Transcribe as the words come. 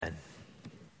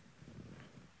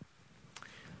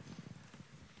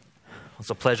It's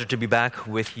a pleasure to be back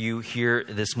with you here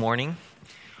this morning.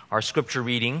 Our scripture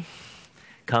reading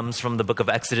comes from the book of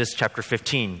Exodus chapter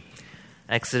 15.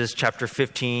 Exodus chapter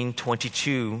 15,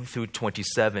 22 through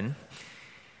 27.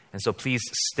 And so please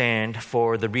stand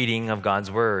for the reading of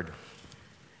God's word.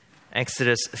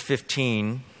 Exodus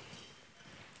 15,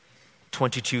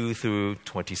 22 through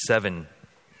 27.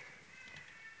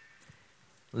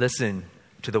 Listen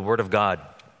to the word of God.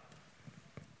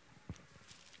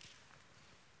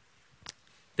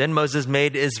 Then Moses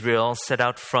made Israel set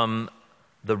out from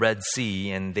the Red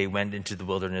Sea, and they went into the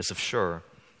wilderness of Shur.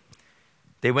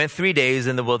 They went 3 days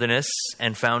in the wilderness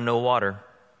and found no water.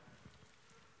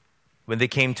 When they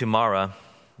came to Marah,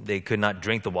 they could not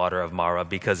drink the water of Marah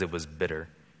because it was bitter.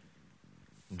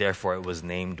 Therefore it was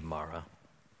named Marah.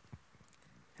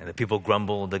 And the people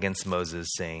grumbled against Moses,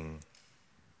 saying,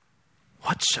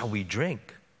 "What shall we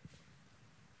drink?"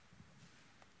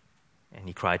 And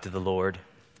he cried to the Lord.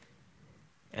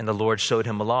 And the Lord showed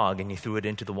him a log, and he threw it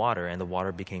into the water, and the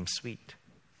water became sweet.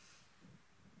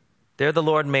 There the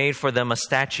Lord made for them a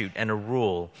statute and a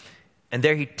rule, and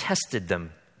there he tested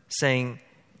them, saying,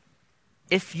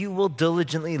 "If you will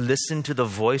diligently listen to the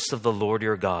voice of the Lord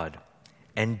your God,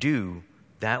 and do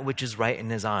that which is right in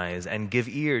his eyes, and give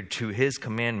ear to his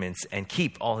commandments, and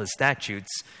keep all his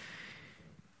statutes,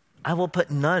 I will put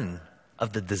none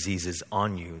of the diseases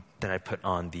on you that I put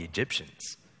on the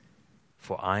Egyptians.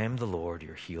 For I am the Lord,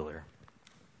 your healer."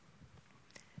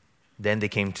 Then they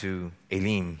came to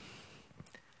Elim,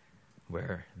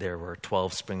 where there were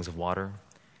 12 springs of water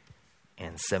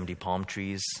and 70 palm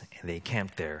trees, and they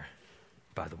camped there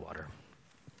by the water.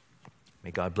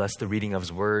 May God bless the reading of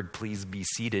his word. Please be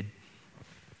seated.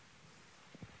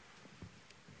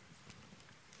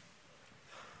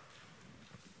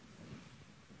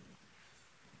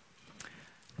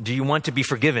 Do you want to be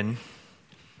forgiven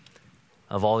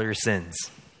of all your sins?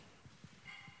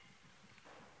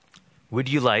 Would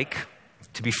you like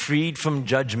to be freed from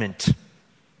judgment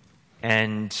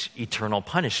and eternal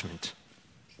punishment?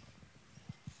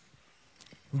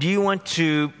 Do you want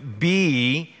to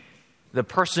be the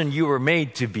person you were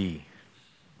made to be,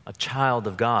 a child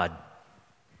of God?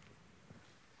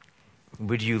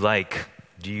 Do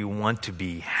you want to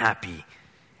be happy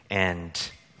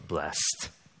and blessed?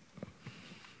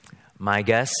 My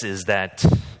guess is that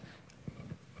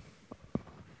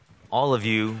all of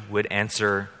you would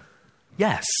answer,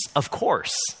 yes, of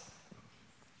course.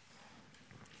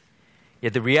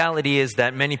 Yet the reality is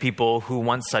that many people who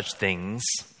want such things,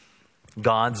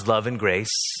 God's love and grace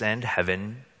and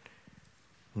heaven,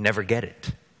 never get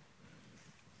it.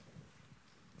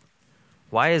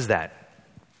 Why is that?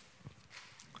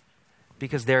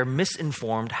 Because they're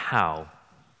misinformed how.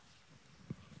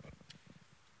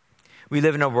 We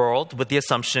live in a world with the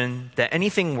assumption that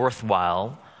anything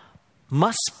worthwhile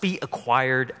must be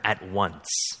acquired at once.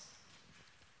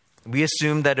 We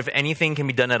assume that if anything can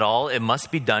be done at all, it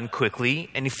must be done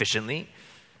quickly and efficiently.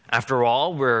 After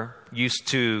all, we're used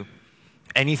to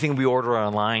anything we order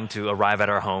online to arrive at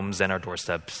our homes and our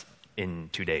doorsteps in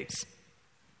 2 days.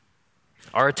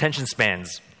 Our attention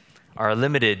spans are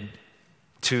limited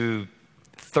to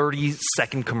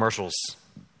 30-second commercials,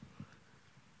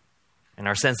 and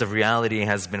our sense of reality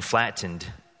has been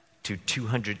flattened to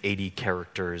 280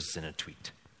 characters in a tweet.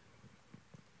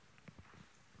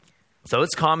 So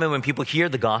it's common when people hear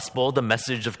the gospel, the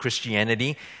message of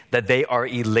Christianity, that they are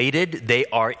elated, they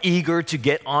are eager to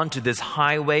get onto this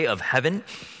highway of heaven.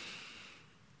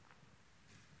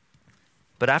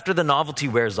 But after the novelty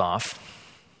wears off,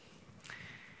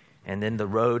 and then the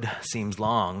road seems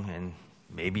long and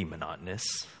maybe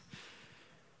monotonous,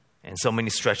 and so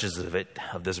many stretches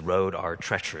of this road are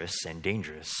treacherous and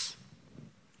dangerous,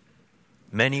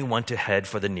 many want to head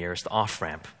for the nearest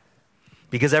off-ramp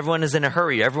because everyone is in a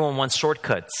hurry. Everyone wants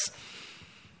shortcuts.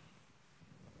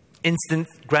 Instant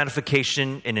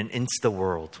gratification in an insta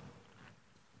world.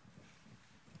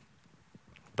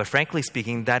 But frankly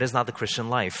speaking, that is not the Christian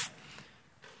life.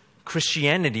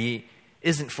 Christianity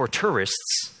isn't for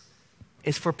tourists.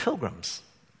 It's for pilgrims,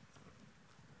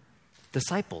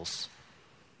 disciples.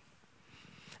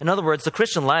 In other words, the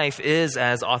Christian life is,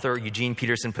 as author Eugene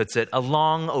Peterson puts it, a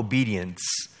long obedience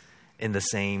in the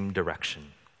same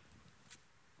direction.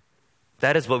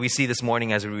 That is what we see this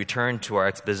morning as we return to our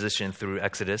exposition through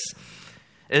Exodus.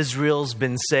 Israel's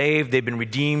been saved. They've been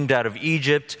redeemed out of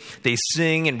Egypt. They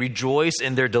sing and rejoice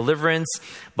in their deliverance.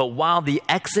 But while the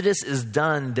Exodus is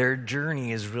done, their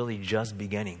journey is really just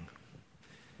beginning.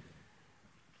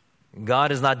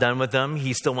 God is not done with them.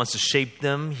 He still wants to shape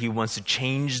them. He wants to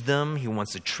change them. He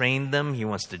wants to train them. He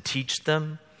wants to teach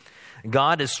them.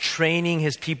 God is training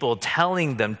his people,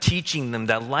 telling them, teaching them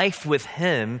that life with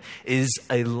him is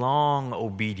a long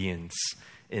obedience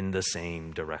in the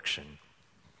same direction.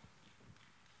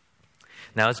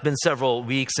 Now, it's been several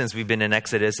weeks since we've been in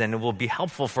Exodus, and it will be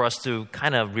helpful for us to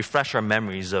kind of refresh our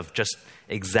memories of just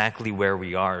exactly where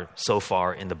we are so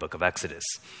far in the book of Exodus.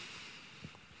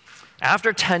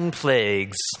 After 10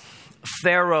 plagues,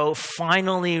 Pharaoh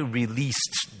finally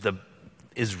released the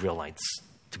Israelites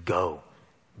to go,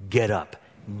 get up,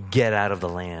 get out of the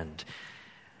land.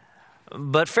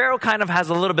 But Pharaoh kind of has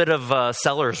a little bit of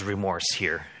seller's remorse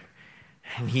here,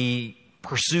 and he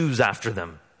pursues after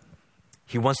them.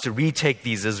 He wants to retake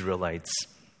these Israelites.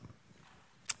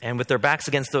 And with their backs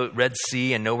against the Red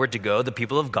Sea and nowhere to go, the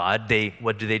people of God,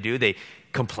 what do? They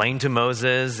complain to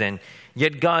Moses, and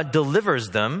yet God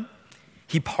delivers them.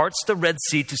 He parts the Red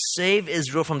Sea to save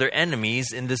Israel from their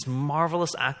enemies in this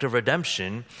marvelous act of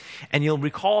redemption. And you'll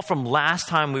recall from last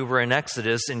time we were in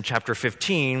Exodus in chapter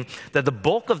 15 that the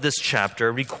bulk of this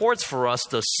chapter records for us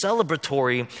the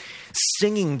celebratory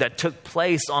singing that took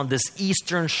place on this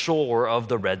eastern shore of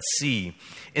the Red Sea.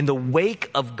 In the wake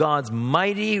of God's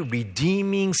mighty,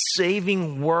 redeeming,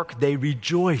 saving work, they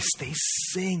rejoice, they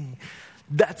sing.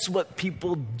 That's what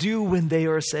people do when they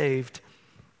are saved.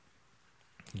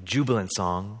 Jubilant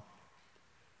song.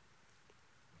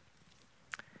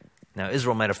 Now,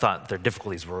 Israel might have thought their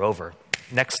difficulties were over.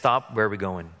 Next stop, where are we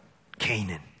going?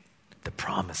 Canaan, the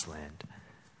promised land.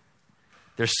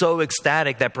 They're so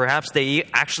ecstatic that perhaps they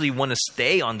actually want to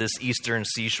stay on this eastern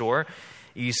seashore.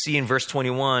 You see in verse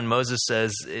 21, Moses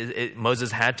says in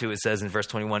verse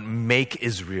 21, make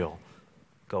Israel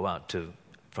go out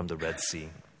from the Red Sea,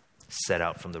 set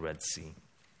out from the Red Sea.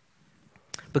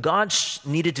 But God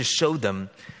needed to show them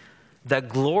that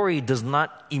glory does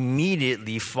not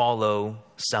immediately follow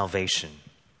salvation.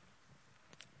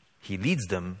 He leads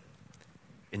them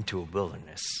into a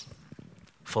wilderness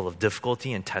full of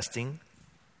difficulty and testing.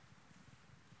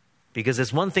 Because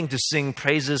it's one thing to sing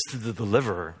praises to the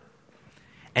deliverer,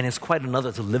 and it's quite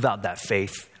another to live out that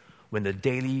faith when the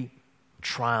daily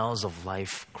trials of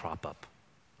life crop up.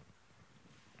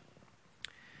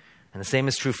 And the same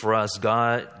is true for us.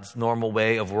 God's normal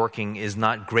way of working is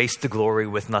not grace to glory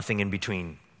with nothing in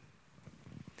between.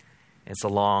 It's a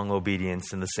long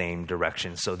obedience in the same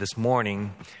direction. So this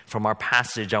morning, from our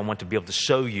passage, I want to be able to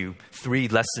show you three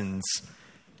lessons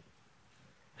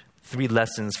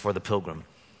for the pilgrim.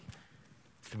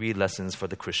 3 lessons for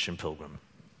the Christian pilgrim.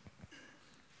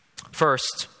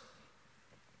 First,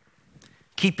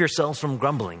 keep yourselves from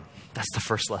grumbling. That's the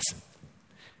first lesson.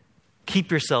 Keep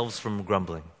yourselves from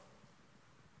grumbling.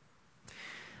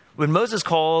 When Moses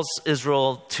calls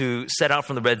Israel to set out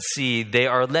from the Red Sea, they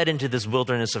are led into this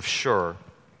wilderness of Shur,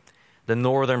 the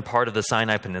northern part of the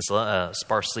Sinai Peninsula, a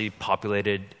sparsely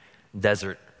populated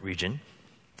desert region.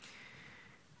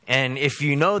 And if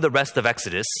you know the rest of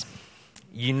Exodus,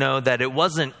 you know that it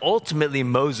wasn't ultimately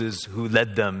Moses who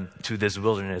led them to this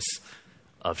wilderness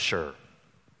of Shur.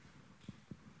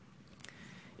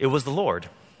 It was the Lord.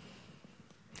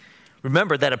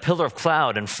 Remember that a pillar of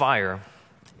cloud and fire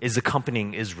is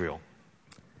accompanying Israel.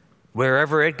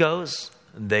 Wherever it goes,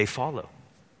 they follow.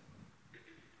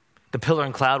 The pillar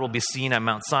and cloud will be seen at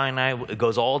Mount Sinai. It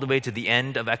goes all the way to the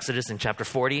end of Exodus in chapter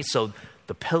 40. So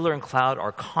the pillar and cloud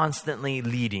are constantly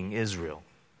leading Israel.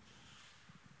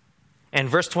 And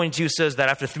verse 22 says that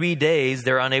after 3 days,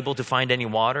 they're unable to find any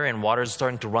water, and water is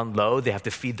starting to run low. They have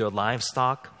to feed their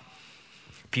livestock.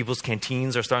 People's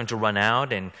canteens are starting to run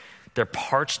out, and they're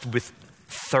parched with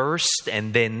thirst.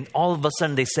 And then all of a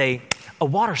sudden they say, a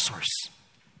water source.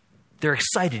 They're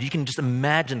excited. You can just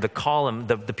imagine the column,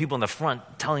 the people in the front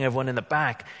telling everyone in the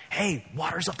back, hey,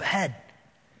 water's up ahead.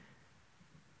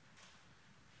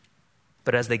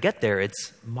 But as they get there,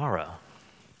 it's Mara,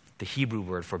 the Hebrew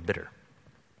word for bitter.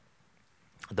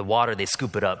 The water, they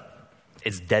scoop it up.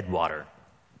 It's dead water,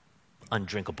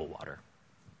 undrinkable water.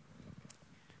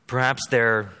 Perhaps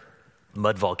they're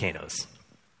mud volcanoes,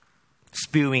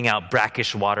 spewing out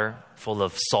brackish water full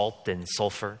of salt and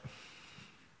sulfur.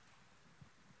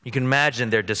 You can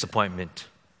imagine their disappointment.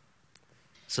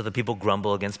 So the people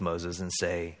grumble against Moses and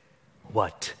say,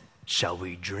 what shall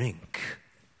we drink?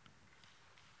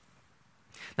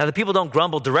 Now, the people don't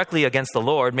grumble directly against the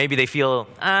Lord. Maybe they feel,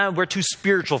 we're too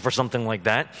spiritual for something like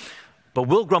that. But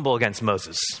we'll grumble against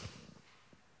Moses.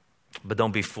 But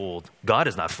don't be fooled. God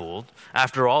is not fooled.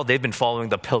 After all, they've been following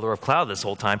the pillar of cloud this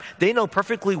whole time. They know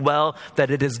perfectly well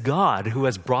that it is God who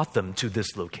has brought them to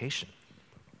this location.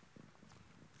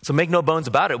 So make no bones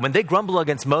about it. When they grumble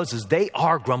against Moses, they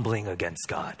are grumbling against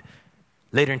God.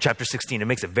 Later in chapter 16, it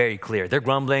makes it very clear. They're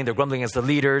grumbling against the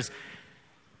leaders,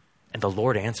 and the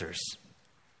Lord answers.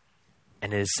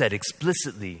 And it is said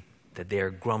explicitly that they are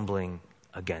grumbling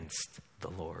against the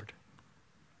Lord.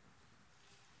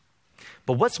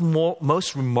 But what's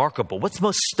most remarkable, what's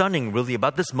most stunning really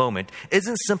about this moment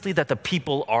isn't simply that the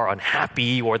people are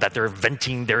unhappy or that they're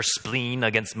venting their spleen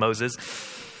against Moses.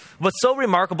 What's so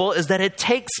remarkable is that it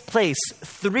takes place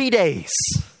 3 days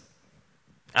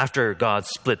after God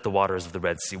split the waters of the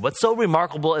Red Sea. What's so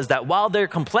remarkable is that while they're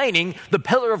complaining, the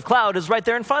pillar of cloud is right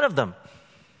there in front of them.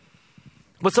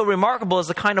 What's so remarkable is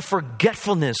the kind of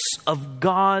forgetfulness of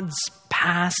God's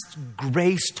past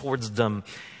grace towards them,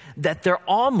 that they're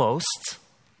almost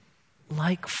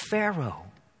like Pharaoh.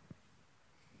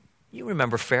 You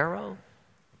remember Pharaoh?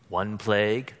 1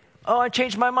 plague. Oh, I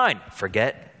changed my mind.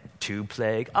 Forget. 2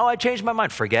 plague. Oh, I changed my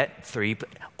mind. Forget. 3.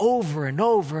 Over and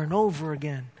over and over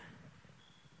again.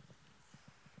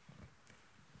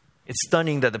 It's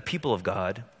stunning that the people of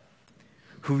God,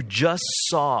 who just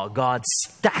saw God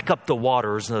stack up the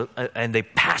waters and they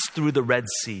passed through the Red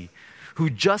Sea, who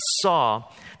just saw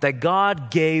that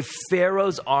God gave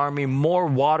Pharaoh's army more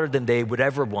water than they would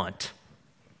ever want,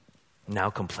 now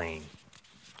complain,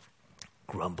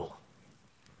 grumble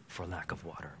for lack of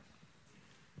water.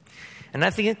 And I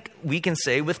think we can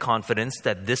say with confidence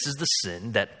that this is the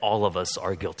sin that all of us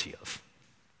are guilty of.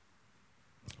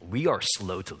 We are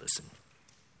slow to listen.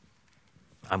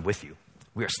 I'm with you.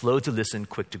 We are slow to listen,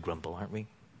 quick to grumble, aren't we?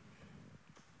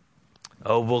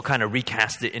 Oh, we'll kind of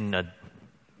recast it in a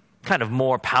kind of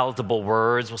more palatable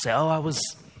words. We'll say, oh, I was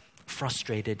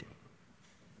frustrated.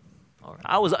 Or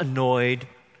I was annoyed.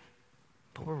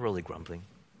 But we're really grumbling.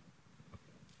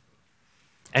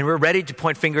 And we're ready to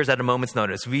point fingers at a moment's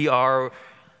notice. We are,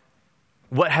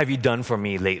 what have you done for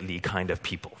me lately kind of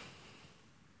people.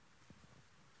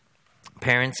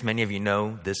 Parents, many of you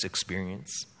know this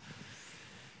experience.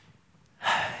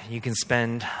 You can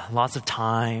spend lots of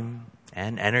time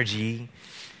and energy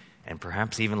and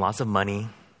perhaps even lots of money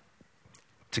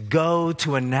to go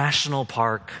to a national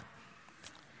park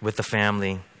with the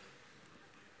family.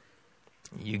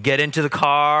 You get into the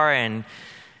car and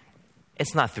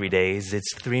it's not 3 days,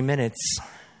 it's 3 minutes.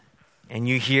 And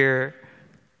you hear,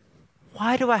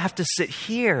 why do I have to sit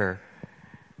here?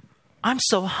 I'm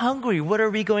so hungry. What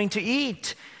are we going to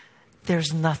eat?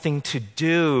 There's nothing to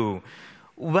do.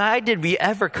 Why did we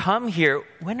ever come here?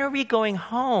 When are we going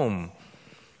home?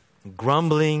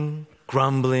 Grumbling,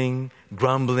 grumbling,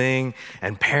 grumbling.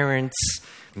 And parents,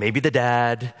 maybe the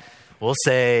dad, will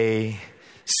say,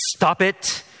 stop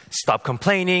it. Stop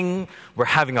complaining. We're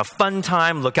having a fun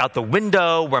time. Look out the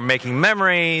window. We're making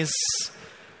memories.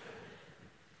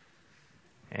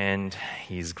 And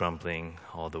he's grumbling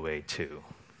all the way too.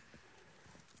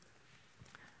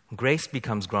 Grace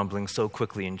becomes grumbling so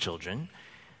quickly in children.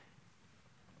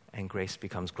 And grace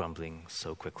becomes grumbling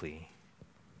so quickly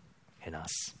in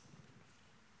us.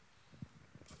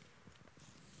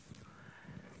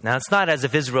 Now, it's not as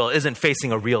if Israel isn't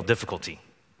facing a real difficulty.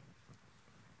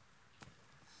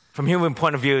 From human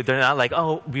point of view, they're not like,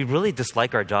 oh, we really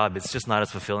dislike our job. It's just not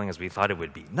as fulfilling as we thought it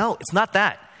would be. No, it's not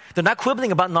that. They're not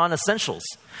quibbling about non-essentials.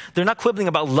 They're not quibbling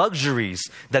about luxuries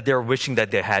that they're wishing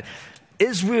that they had.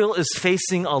 Israel is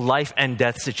facing a life and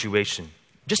death situation.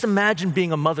 Just imagine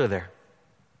being a mother there.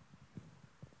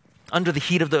 Under the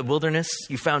heat of the wilderness,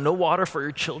 you found no water for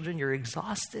your children. You're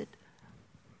exhausted.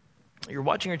 You're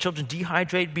watching your children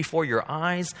dehydrate before your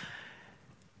eyes.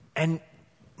 And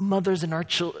mothers in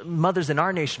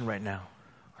our nation right now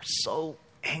are so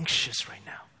anxious right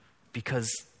now because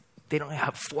they don't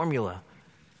have formula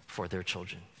for their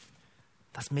children.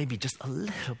 That's maybe just a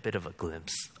little bit of a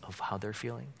glimpse of how they're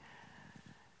feeling.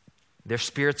 Their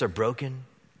spirits are broken.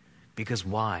 Because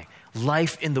why?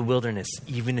 Life in the wilderness,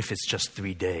 even if it's just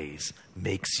 3 days,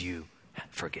 makes you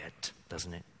forget,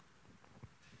 doesn't it?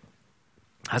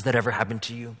 Has that ever happened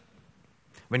to you?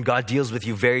 When God deals with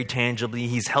you very tangibly,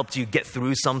 He's helped you get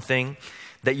through something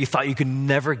that you thought you could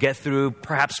never get through.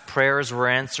 Perhaps prayers were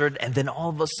answered, and then all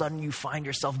of a sudden you find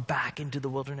yourself back into the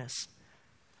wilderness.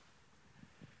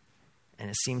 And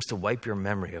it seems to wipe your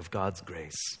memory of God's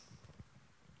grace.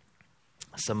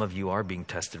 Some of you are being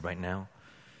tested right now.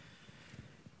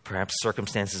 Perhaps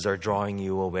circumstances are drawing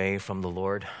you away from the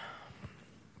Lord.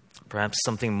 Perhaps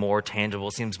something more tangible,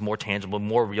 seems more tangible,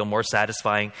 more real, more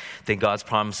satisfying than God's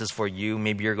promises for you.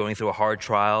 Maybe you're going through a hard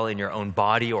trial in your own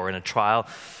body or in a trial,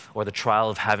 or the trial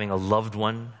of having a loved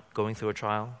one going through a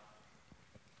trial.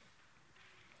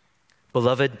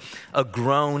 Beloved, a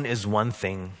groan is one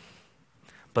thing,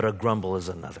 but a grumble is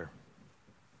another.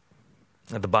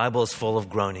 Now, the Bible is full of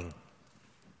groaning.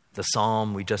 The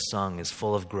psalm we just sung is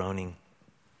full of groaning.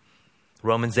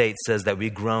 Romans 8 says that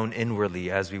we groan inwardly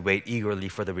as we wait eagerly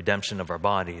for the redemption of our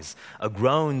bodies. A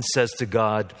groan says to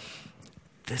God,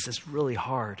 this is really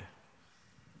hard.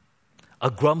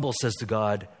 A grumble says to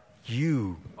God,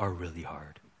 you are really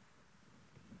hard.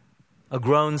 A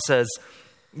groan says,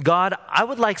 God, I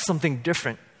would like something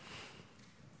different.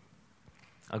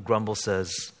 A grumble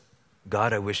says,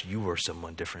 God, I wish you were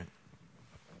someone different.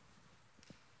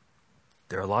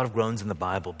 There are a lot of groans in the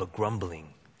Bible, but grumbling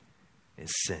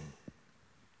is sin.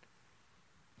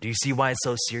 Do you see why it's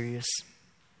so serious?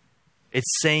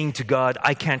 It's saying to God,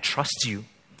 I can't trust you.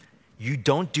 You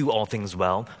don't do all things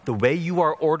well. The way you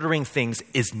are ordering things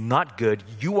is not good.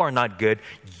 You are not good.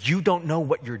 You don't know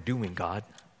what you're doing, God.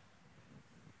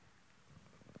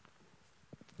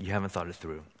 You haven't thought it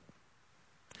through.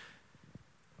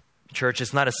 Church,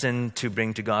 it's not a sin to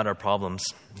bring to God our problems.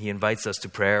 He invites us to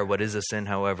prayer. What is a sin,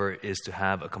 however, is to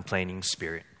have a complaining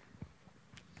spirit,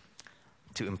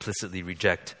 to implicitly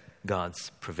reject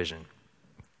God's provision.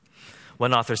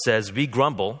 One author says, we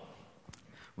grumble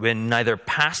when neither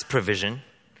past provision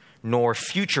nor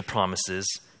future promises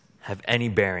have any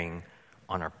bearing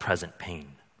on our present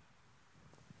pain.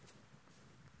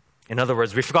 In other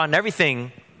words, we've forgotten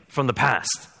everything from the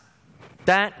past.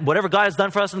 That, whatever God has done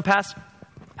for us in the past,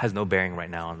 has no bearing right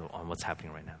now on what's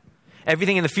happening right now.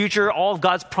 Everything in the future, all of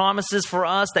God's promises for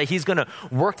us, that He's going to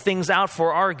work things out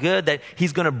for our good, that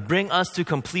He's going to bring us to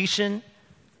completion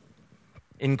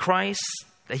in Christ,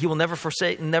 that He will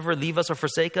never leave us or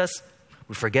forsake us.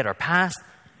 We forget our past.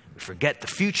 We forget the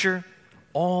future.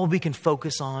 All we can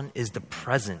focus on is the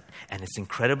present. And it's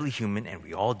incredibly human, and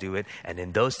we all do it. And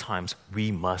in those times,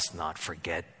 we must not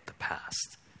forget the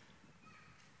past.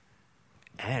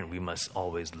 And we must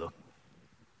always look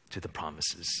to the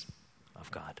promises of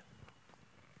God,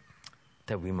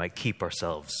 that we might keep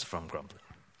ourselves from grumbling.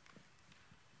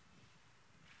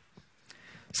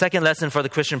 Second lesson for the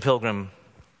Christian pilgrim: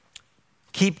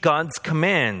 keep God's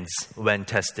commands when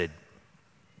tested.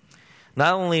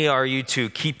 Not only are you to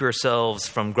keep yourselves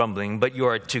from grumbling, but you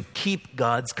are to keep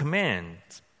God's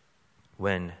commands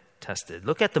when tested.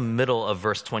 Look at the middle of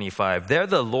verse 25. There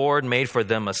the Lord made for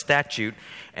them a statute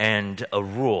and a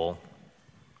rule,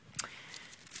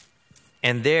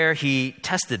 and there He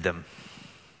tested them,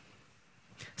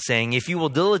 saying, if you will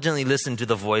diligently listen to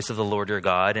the voice of the Lord your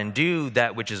God and do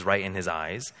that which is right in His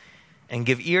eyes, and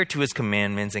give ear to His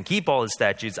commandments and keep all His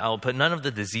statutes, I will put none of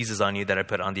the diseases on you that I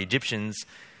put on the Egyptians,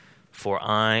 for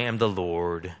I am the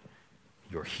Lord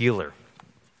your healer.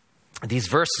 These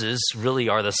verses really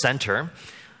are the center,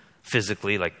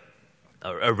 physically, like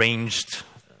arranged,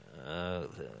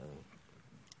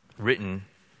 written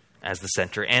as the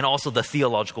center, and also the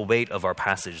theological weight of our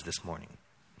passage this morning.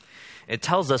 It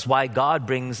tells us why God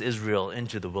brings Israel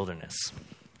into the wilderness.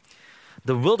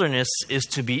 The wilderness is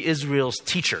to be Israel's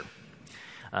teacher.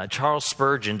 Charles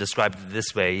Spurgeon described it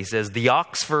this way. He says, the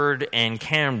Oxford and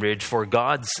Cambridge for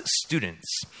God's students.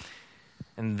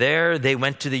 And there they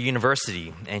went to the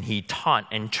university, and He taught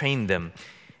and trained them,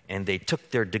 and they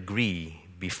took their degree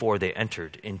before they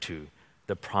entered into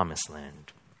the promised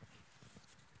land.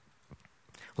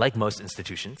 Like most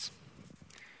institutions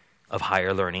of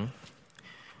higher learning,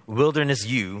 Wilderness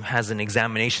U has an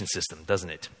examination system, doesn't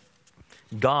it?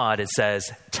 God, it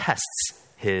says, tests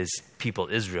His people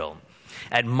Israel.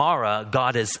 At Mara,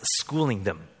 God is schooling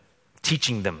them,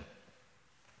 teaching them,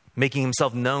 making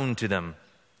Himself known to them.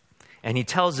 And He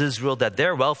tells Israel that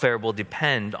their welfare will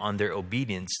depend on their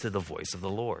obedience to the voice of the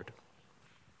Lord.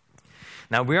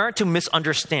 Now, we aren't to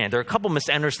misunderstand. There are a couple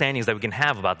misunderstandings that we can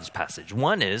have about this passage.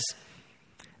 One is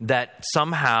that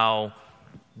somehow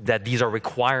that these are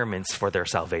requirements for their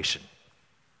salvation.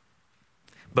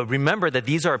 But remember that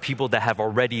these are people that have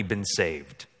already been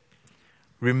saved.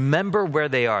 Remember where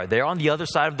they are. They're on the other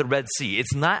side of the Red Sea.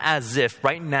 It's not as if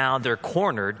right now they're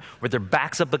cornered with their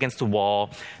backs up against the wall,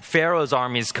 Pharaoh's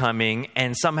army is coming,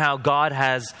 and somehow God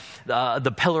has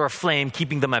the pillar of flame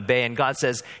keeping them at bay. And God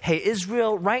says, hey,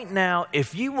 Israel, right now,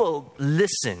 if you will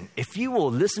listen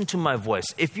to my voice,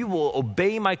 if you will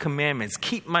obey my commandments,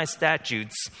 keep my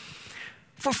statutes,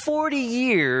 for 40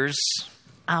 years,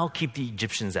 I'll keep the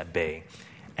Egyptians at bay.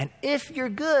 And if you're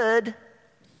good,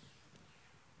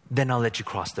 then I'll let you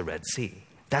cross the Red Sea.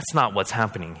 That's not what's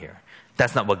happening here.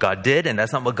 That's not what God did, and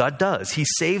that's not what God does. He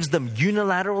saves them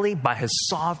unilaterally by His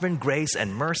sovereign grace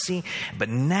and mercy. But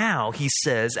now He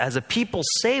says, as a people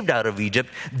saved out of Egypt,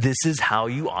 this is how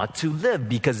you ought to live,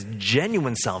 because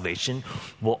genuine salvation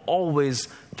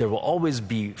there will always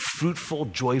be fruitful,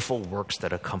 joyful works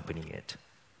that accompany it.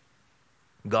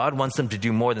 God wants them to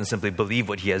do more than simply believe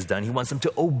what He has done. He wants them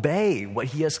to obey what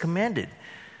He has commanded.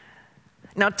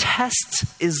 Now, test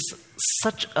is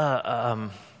such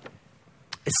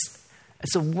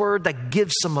it's a word that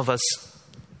gives some of us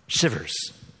shivers.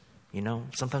 You know,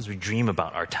 sometimes we dream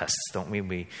about our tests, don't we?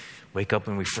 We wake up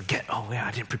and we forget, oh, yeah,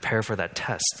 I didn't prepare for that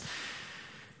test.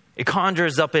 It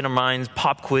conjures up in our minds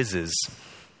pop quizzes.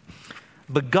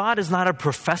 But God is not a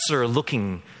professor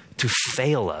looking to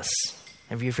fail us.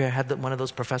 Have you ever had one of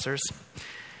those professors?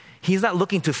 He's not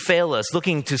looking to fail us,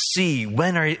 looking to see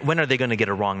when are they going to get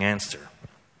a wrong answer.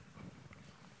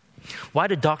 Why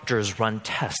do doctors run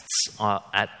tests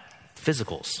at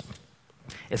physicals?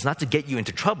 It's not to get you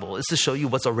into trouble. It's to show you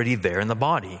what's already there in the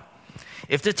body.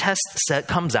 If the test set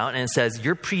comes out and it says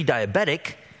you're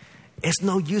pre-diabetic, it's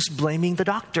no use blaming the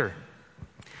doctor.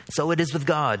 So it is with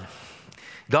God.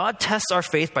 God tests our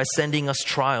faith by sending us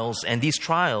trials, and these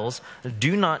trials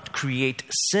do not create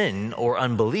sin or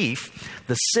unbelief.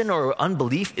 The sin or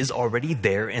unbelief is already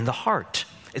there in the heart.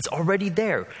 It's already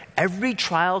there. Every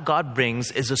trial God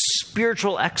brings is a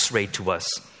spiritual x-ray to us.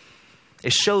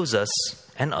 It shows us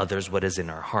and others what is in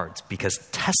our hearts, because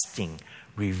testing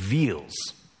reveals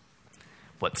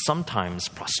what sometimes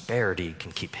prosperity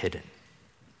can keep hidden.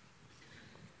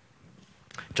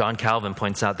 John Calvin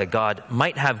points out that God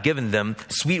might have given them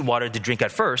sweet water to drink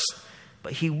at first,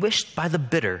 but he wished by the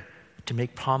bitter to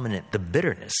make prominent the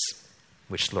bitterness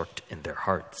which lurked in their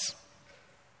hearts.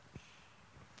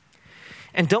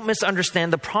 And don't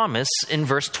misunderstand the promise in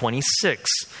verse 26.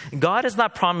 God is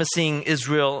not promising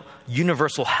Israel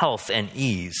universal health and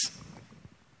ease,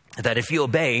 that if you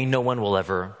obey, no one will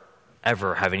ever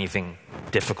have anything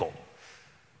difficult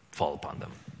fall upon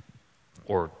them,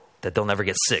 or that they'll never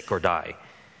get sick or die.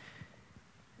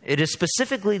 It is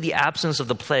specifically the absence of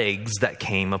the plagues that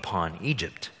came upon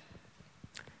Egypt.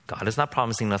 God is not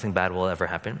promising nothing bad will ever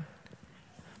happen,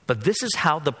 but this is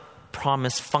how the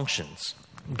promise functions.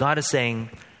 God is saying,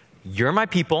 you're my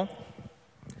people,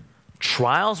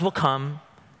 trials will come,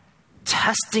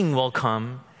 testing will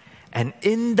come, and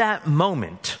in that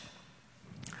moment,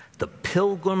 the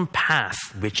pilgrim path,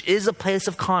 which is a place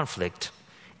of conflict,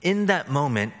 in that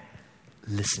moment,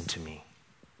 listen to me.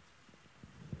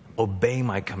 Obey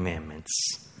my commandments.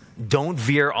 Don't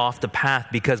veer off the path,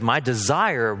 because my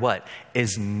desire,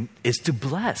 is to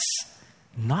bless,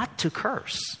 not to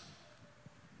curse.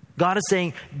 God is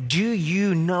saying, do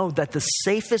you know that the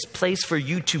safest place for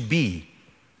you to be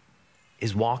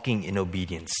is walking in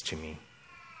obedience to me?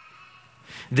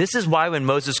 This is why when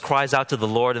Moses cries out to the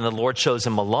Lord and the Lord shows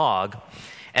him a log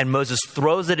and Moses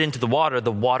throws it into the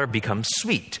water becomes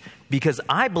sweet. Because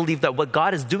I believe that what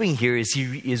God is doing here is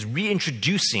he is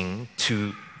reintroducing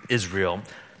to Israel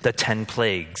the 10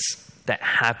 plagues that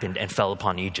happened and fell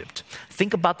upon Egypt.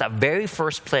 Think about that very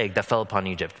first plague that fell upon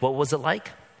Egypt. What was it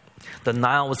like? The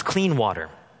Nile was clean water.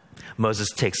 Moses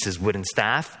takes his wooden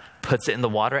staff, puts it in the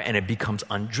water, and it becomes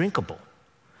undrinkable.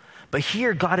 But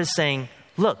here God is saying,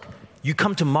 look, you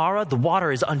come to Marah, the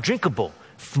water is undrinkable.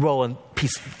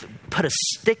 Put a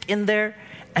stick in there,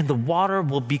 and the water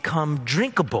will become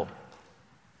drinkable.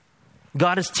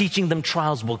 God is teaching them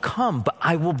trials will come, but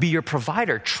I will be your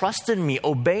provider. Trust in me,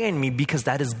 obey in me, because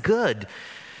that is good.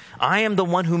 I am the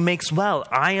one who makes well.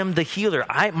 I am the healer.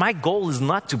 My goal is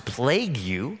not to plague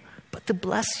you, but to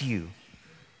bless you.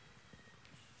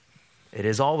 It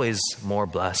is always more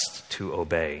blessed to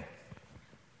obey.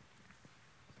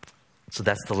 So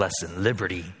that's the lesson.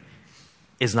 Liberty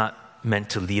is not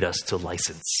meant to lead us to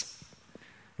license.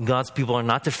 God's people are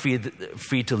not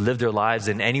free to live their lives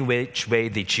in any which way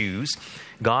they choose.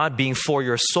 God being for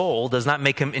your soul does not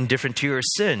make him indifferent to your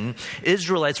sin.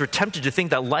 Israelites were tempted to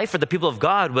think that life for the people of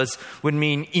God would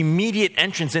mean immediate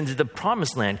entrance into the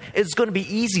promised land. It's going to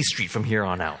be easy street from here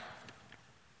on out.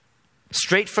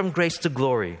 Straight from grace to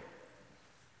glory.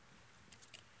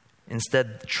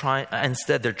 Instead,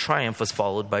 their triumph was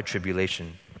followed by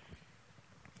tribulation.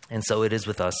 And so it is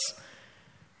with us.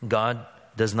 God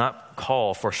does not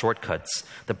call for shortcuts.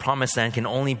 The promised land can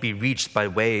only be reached by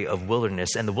way of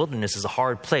wilderness, and the wilderness is a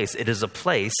hard place. It is a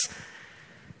place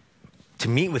to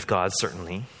meet with God,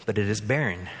 certainly, but it is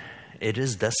barren. It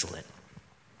is desolate.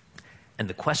 And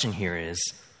the question here is,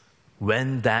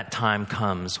 when that time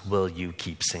comes, will you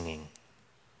keep singing?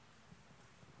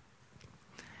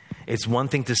 It's one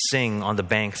thing to sing on the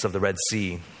banks of the Red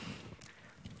Sea.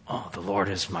 Oh, the Lord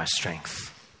is my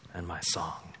strength and my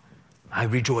song. I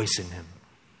rejoice in him.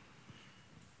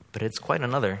 But it's quite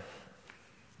another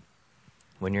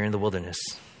when you're in the wilderness.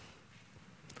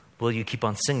 Will you keep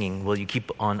on singing? Will you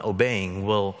keep on obeying?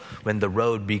 When the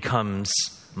road becomes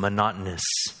monotonous,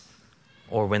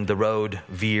 or when the road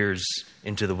veers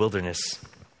into the wilderness?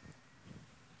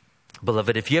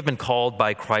 Beloved, if you have been called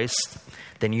by Christ,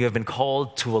 then you have been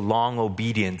called to a long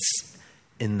obedience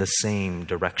in the same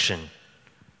direction.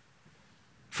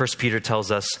 1 Peter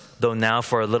tells us, though now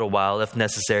for a little while, if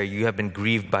necessary, you have been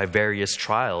grieved by various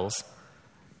trials,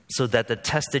 so that the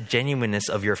tested genuineness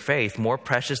of your faith, more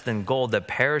precious than gold that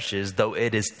perishes, though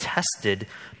it is tested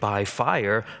by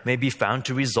fire, may be found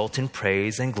to result in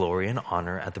praise and glory and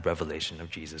honor at the revelation of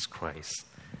Jesus Christ.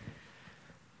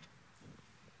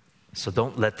 So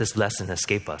don't let this lesson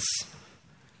escape us.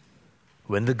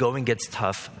 When the going gets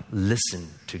tough, listen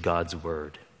to God's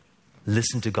word.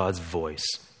 Listen to God's voice.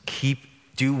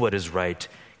 Do what is right.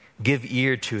 Give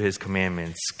ear to his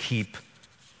commandments. Keep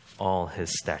all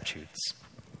his statutes.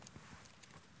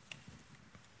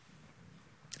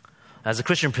 As a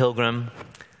Christian pilgrim,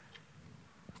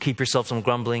 keep yourself from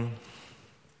grumbling.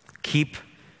 Keep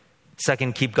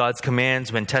God's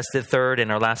commands when tested. Third,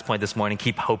 and our last point this morning,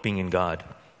 keep hoping in God.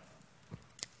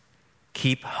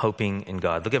 Keep hoping in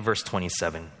God. Look at verse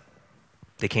 27.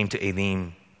 They came to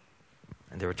Elim,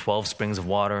 and there were 12 springs of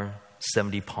water,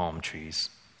 70 palm trees.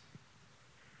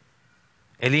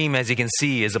 Elim, as you can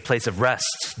see, is a place of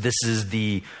rest. This is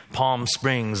the Palm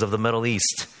Springs of the Middle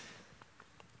East.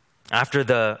 After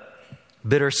the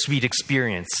bittersweet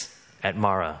experience at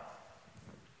Marah,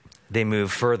 they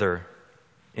move further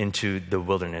into the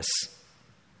wilderness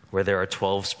where there are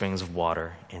 12 springs of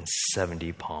water and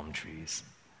 70 palm trees.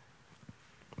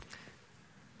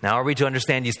 Now, are we to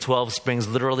understand these 12 springs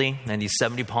literally and these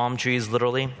 70 palm trees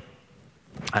literally?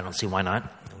 I don't see why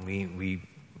not. We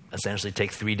essentially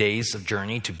take 3 days of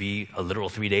journey to be a literal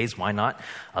 3 days. Why not?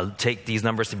 I'll take these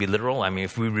numbers to be literal. I mean,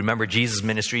 if we remember Jesus'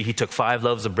 ministry, he took 5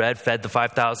 loaves of bread, fed the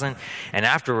 5,000, and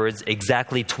afterwards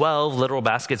exactly 12 literal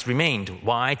baskets remained.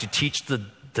 Why? To teach the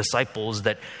disciples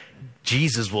that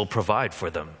Jesus will provide for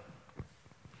them.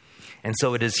 And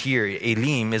so it is here.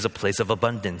 Elim is a place of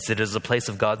abundance. It is a place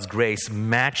of God's grace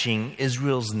matching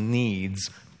Israel's needs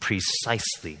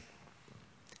precisely.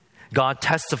 God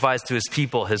testifies to his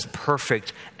people his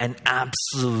perfect and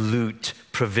absolute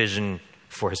provision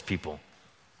for his people.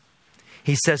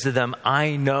 He says to them,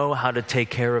 I know how to take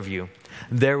care of you.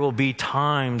 There will be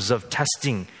times of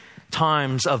testing,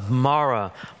 times of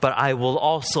Marah, but I will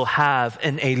also have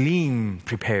an Elim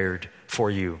prepared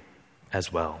for you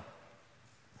as well.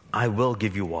 I will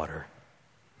give you water.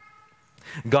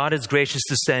 God is gracious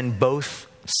to send both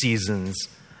seasons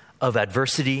of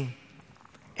adversity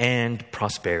and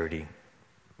prosperity.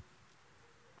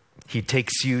 He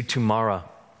takes you to Marah,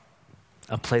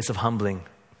 a place of humbling,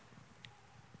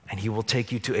 and he will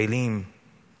take you to Elim.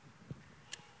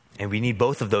 And we need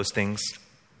both of those things.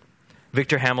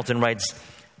 Victor Hamilton writes,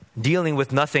 dealing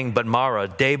with nothing but Marah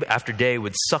day after day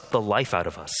would suck the life out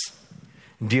of us.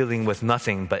 Dealing with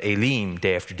nothing but Elim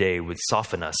day after day would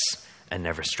soften us and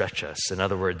never stretch us. In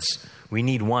other words, we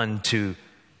need one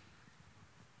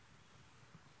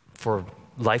for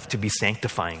life to be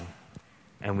sanctifying,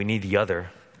 and we need the other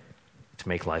to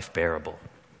make life bearable.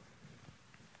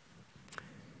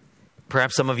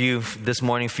 Perhaps some of you this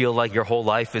morning feel like your whole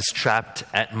life is trapped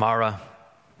at Marah.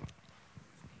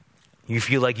 You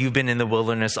feel like you've been in the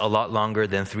wilderness a lot longer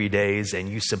than 3 days, and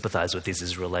you sympathize with these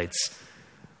Israelites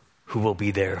who will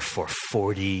be there for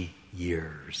 40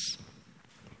 years.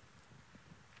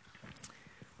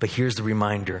 But here's the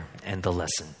reminder and the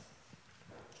lesson.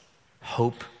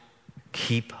 Hope.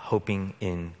 Keep hoping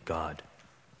in God.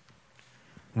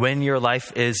 When your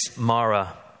life is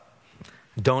Marah,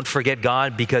 don't forget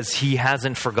God because he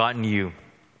hasn't forgotten you.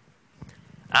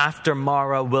 After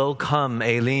Marah will come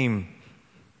Elim.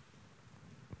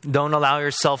 Don't allow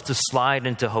yourself to slide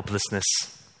into hopelessness.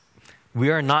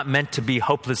 We are not meant to be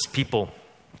hopeless people.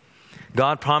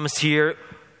 God promised here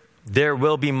there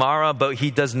will be Marah, but he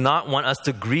does not want us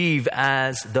to grieve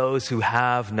as those who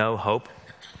have no hope,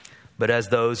 but as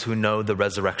those who know the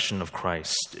resurrection of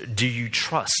Christ. Do you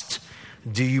trust?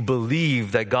 Do you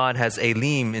believe that God has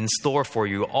Elim in store for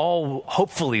you, all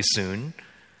hopefully soon,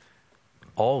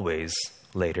 always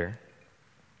later?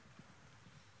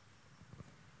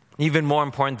 Even more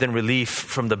important than relief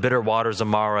from the bitter waters of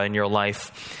Marah in your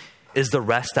life is the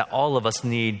rest that all of us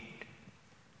need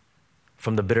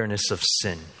from the bitterness of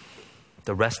sin.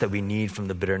 The rest that we need from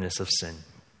the bitterness of sin.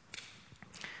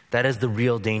 That is the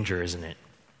real danger, isn't it?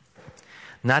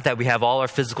 Not that we have all our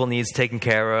physical needs taken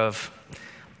care of,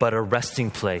 but a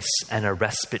resting place and a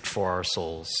respite for our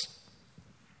souls.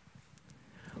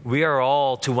 We are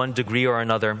all, to one degree or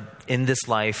another, in this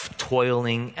life,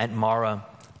 toiling at Marah,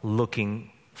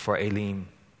 looking for Elim.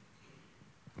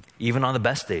 Even on the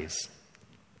best days,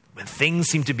 when things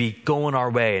seem to be going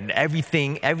our way and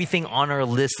everything on our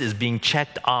list is being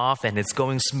checked off and it's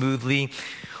going smoothly,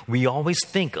 we always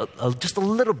think just a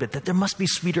little bit that there must be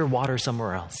sweeter water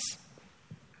somewhere else.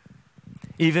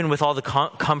 Even with all the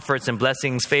comforts and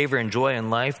blessings, favor and joy in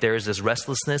life, there is this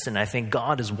restlessness, and I think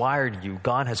God has wired you.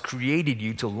 God has created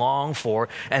you to long for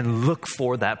and look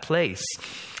for that place,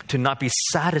 to not be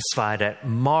satisfied at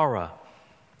Mara,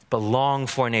 but long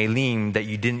for an Elim that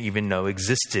you didn't even know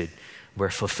existed, where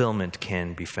fulfillment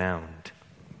can be found.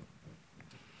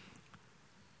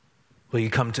 Will you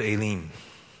come to Elim?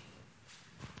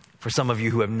 For some of you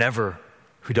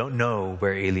who don't know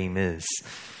where Elim is,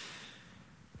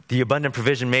 the abundant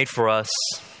provision made for us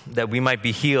that we might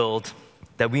be healed,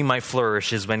 that we might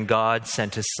flourish, is when God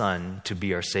sent his Son to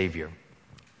be our Savior.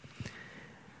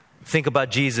 Think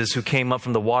about Jesus, who came up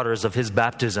from the waters of his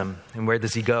baptism. And where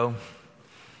does he go?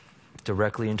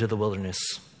 Directly into the wilderness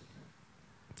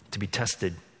to be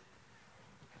tested,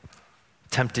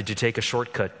 tempted to take a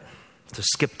shortcut, to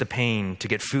skip the pain, to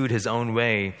get food his own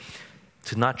way,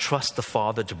 to not trust the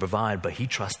Father to provide, but he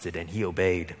trusted and he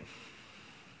obeyed.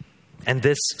 And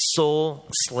this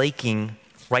soul-slaking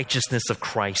righteousness of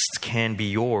Christ can be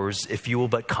yours if you will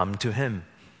but come to him.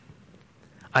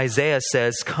 Isaiah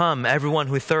says, "Come, everyone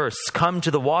who thirsts, come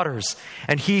to the waters.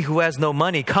 And he who has no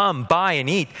money, come, buy and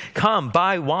eat. Come,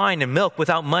 buy wine and milk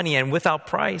without money and without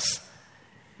price."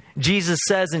 Jesus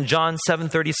says in John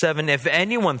 7:37, "If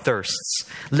anyone thirsts,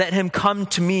 let him come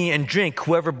to me and drink.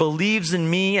 Whoever believes in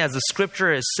me, as the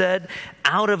scripture has said,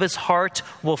 out of his heart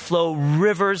will flow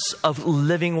rivers of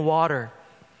living water."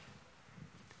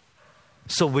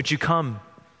 So would you come?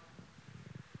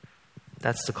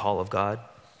 That's the call of God.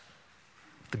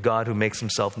 The God who makes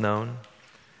himself known.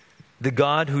 The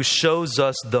God who shows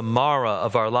us the Mara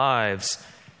of our lives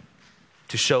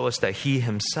to show us that he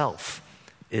himself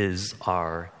is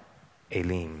our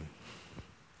Elim.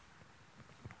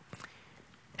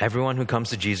 Everyone who comes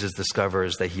to Jesus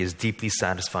discovers that he is deeply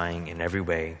satisfying in every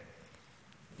way,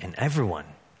 and everyone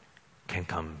can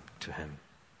come to him.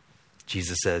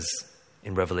 Jesus says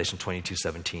in Revelation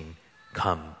 22:17,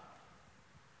 "Come,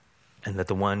 and let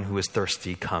the one who is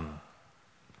thirsty come.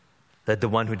 Let the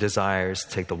one who desires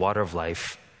take the water of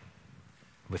life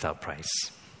without price."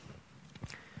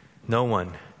 No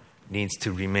one needs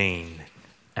to remain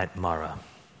at Mara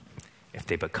if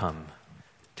they but come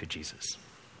to Jesus.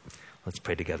 Let's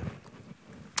pray together.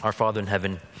 Our Father in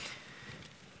heaven,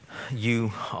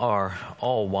 you are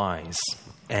all wise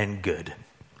and good,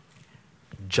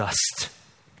 just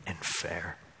and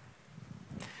fair.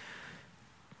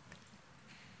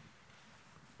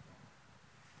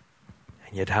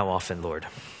 And yet how often, Lord,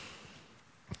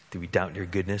 do we doubt your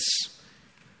goodness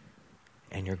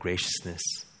and your graciousness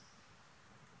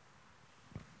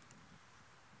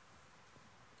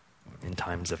in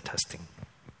times of testing?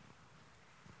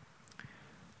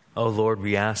 Oh Lord,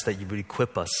 we ask that you would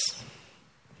equip us,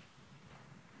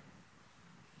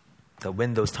 that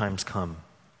when those times come,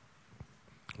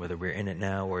 whether we're in it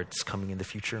now or it's coming in the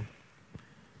future,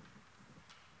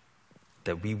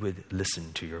 that we would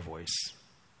listen to your voice,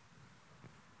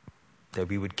 that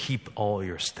we would keep all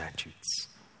your statutes,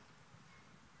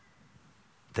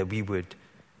 that we would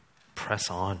press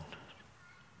on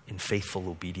in faithful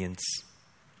obedience,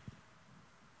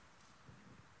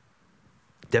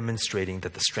 demonstrating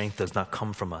that the strength does not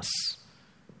come from us,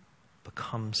 but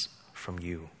comes from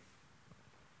you,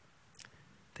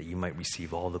 that you might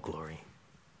receive all the glory.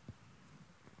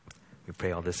 We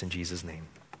pray all this in Jesus' name.